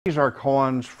These are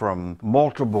coins from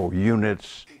multiple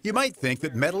units. You might think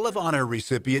that Medal of Honor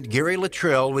recipient Gary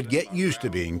Littrell would get used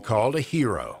to being called a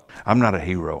hero. I'm not a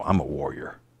hero, I'm a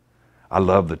warrior. I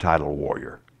love the title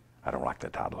warrior. I don't like the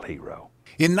title hero.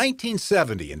 In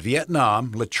 1970 in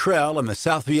Vietnam, Littrell and the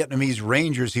South Vietnamese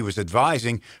Rangers he was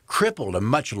advising crippled a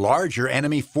much larger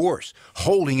enemy force,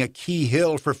 holding a key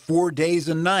hill for 4 days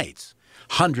and nights.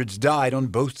 Hundreds died on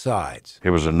both sides.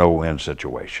 It was a no-win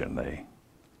situation.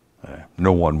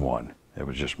 No one won. It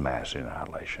was just mass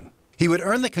annihilation. He would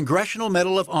earn the Congressional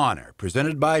Medal of Honor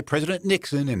presented by President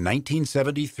Nixon in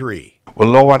 1973. Well,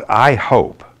 Lord, I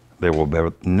hope there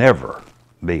will never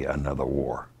be another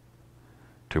war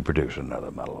to produce another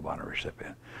Medal of Honor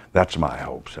recipient. That's my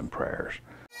hopes and prayers.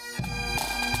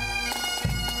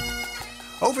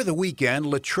 Over the weekend,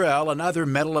 Littrell and other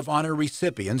Medal of Honor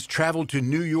recipients traveled to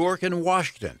New York and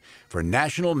Washington for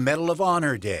National Medal of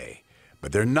Honor Day,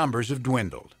 but their numbers have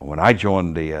dwindled. When I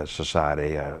joined the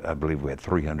society, I believe we had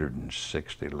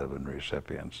 360 living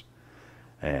recipients,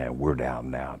 and we're down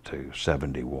now to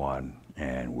 71,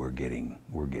 and we're getting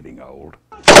old.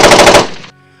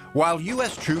 While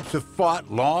U.S. troops have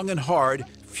fought long and hard,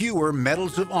 fewer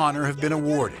Medals of Honor have been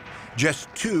awarded. Just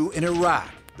 2 in Iraq.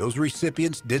 Those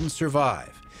recipients didn't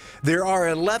survive. There are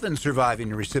 11 surviving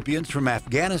recipients from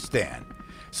Afghanistan.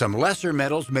 Some lesser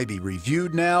medals may be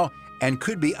reviewed now and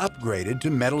could be upgraded to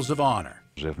Medals of Honor.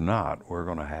 If not, we're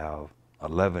going to have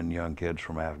 11 young kids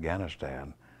from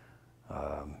Afghanistan,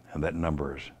 and that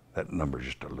number's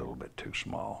just a little bit too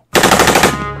small.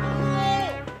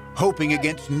 Hoping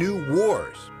against new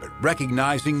wars, but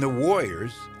recognizing the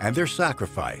warriors and their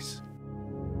sacrifice.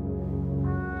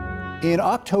 In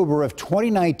October of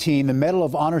 2019, the Medal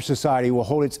of Honor Society will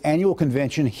hold its annual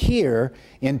convention here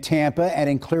in Tampa and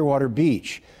in Clearwater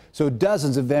Beach. So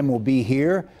dozens of them will be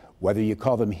here, whether you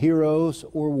call them heroes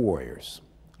or warriors.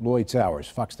 Lloyd Towers,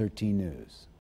 Fox 13 News.